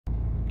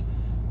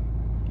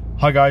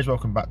Hi guys,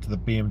 welcome back to the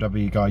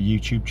BMW Guy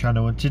YouTube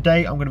channel, and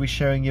today I'm going to be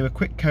showing you a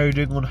quick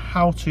coding on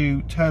how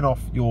to turn off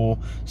your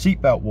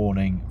seatbelt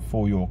warning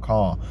for your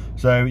car.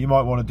 So you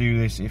might want to do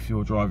this if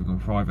you're driving on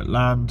private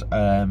land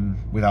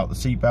without the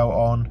seatbelt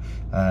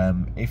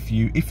on. If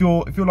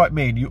you're like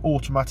me and you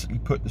automatically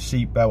put the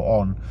seatbelt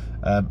on,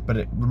 but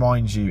it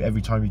reminds you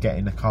every time you get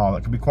in the car,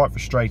 that can be quite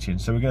frustrating.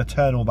 So we're going to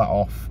turn all that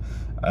off.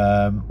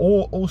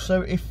 Or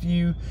also if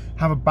you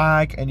have a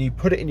bag and you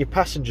put it in your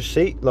passenger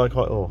seat, like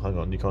oh hang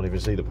on, you can't even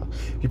see if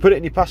you put it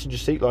in your passenger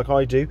seat like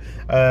I do,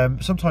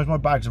 sometimes my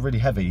bags are really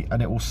heavy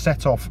and it will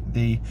set off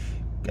the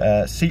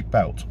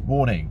seatbelt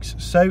warnings.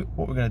 So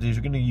what we're going to do is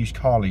we're going to use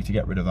Carly to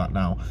get rid of that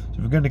now.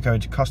 So we're going to go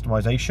into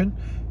customization.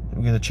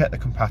 We're going to check the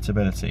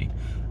compatibility.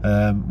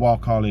 While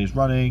Carly is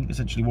running,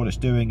 essentially what it's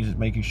doing is it's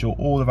making sure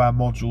all of our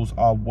modules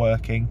are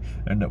working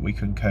and that we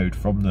can code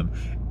from them.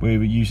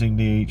 We're using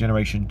the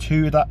generation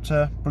 2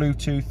 adapter,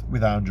 Bluetooth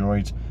with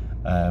Android,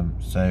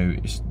 so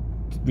it's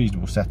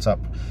reasonable setup.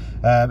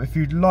 If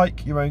you'd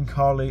like your own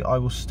Carly, I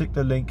will stick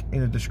the link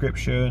in the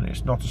description.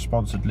 It's not a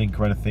sponsored link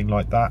or anything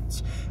like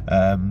that,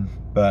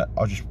 but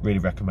I just really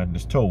recommend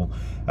this tool.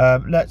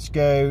 Let's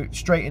go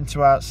straight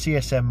into our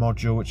CSM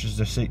module, which is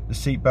the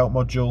seatbelt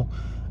module.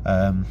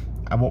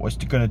 And what we're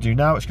going to do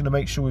now, it's going to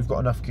make sure we've got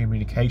enough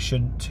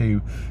communication to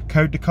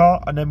code the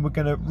car, and then we're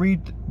going to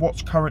read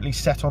what's currently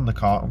set on the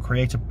car and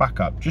create a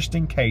backup just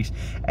in case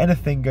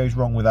anything goes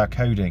wrong with our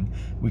coding.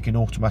 We can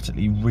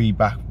automatically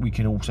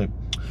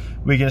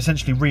we can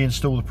essentially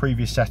reinstall the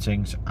previous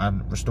settings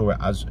and restore it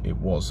as it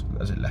was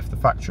as it left the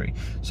factory.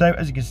 So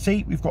as you can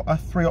see, we've got our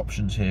three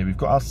options here. We've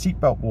got our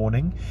seatbelt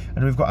warning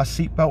and we've got our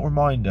seatbelt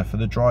reminder for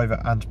the driver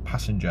and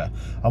passenger.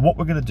 And what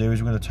we're going to do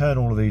is we're going to turn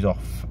all of these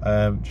off,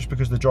 just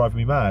because they're driving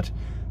me mad.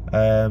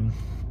 And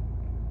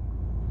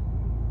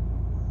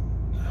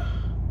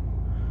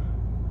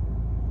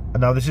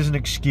now this is an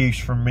excuse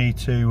from me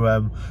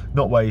to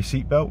not wear your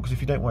seatbelt, because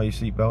if you don't wear your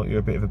seatbelt, you're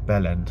a bit of a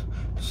bell end.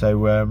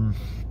 So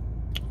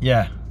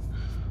yeah,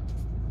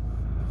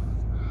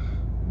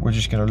 we're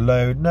just going to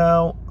load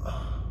now,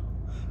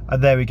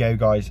 and there we go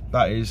guys,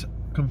 that is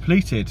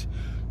completed.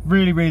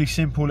 Really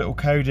simple little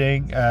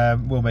coding,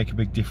 will make a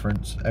big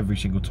difference every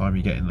single time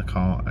you get in the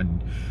car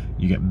and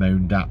you get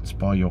moaned at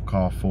by your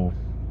car for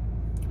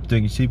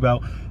doing your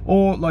seatbelt.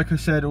 Or like I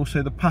said,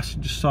 also the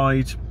passenger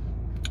side,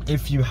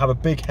 if you have a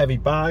big heavy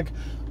bag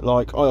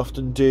like I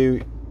often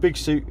do, big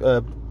suit,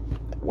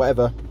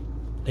 whatever,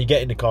 you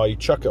get in the car, you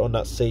chuck it on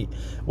that seat.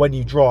 When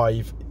you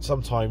drive,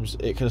 sometimes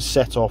it can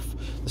set off,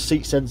 the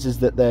seat senses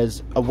that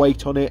there's a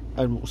weight on it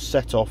and will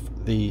set off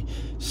the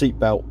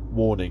seatbelt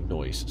warning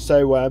noise.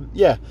 So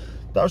yeah,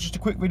 that was just a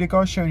quick video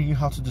guys showing you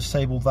how to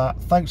disable that.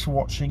 Thanks for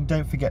watching.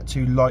 Don't forget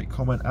to like,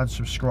 comment and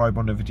subscribe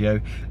on the video.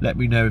 Let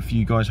me know if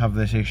you guys have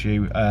this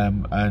issue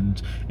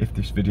and if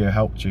this video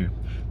helped you.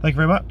 Thank you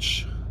very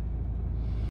much.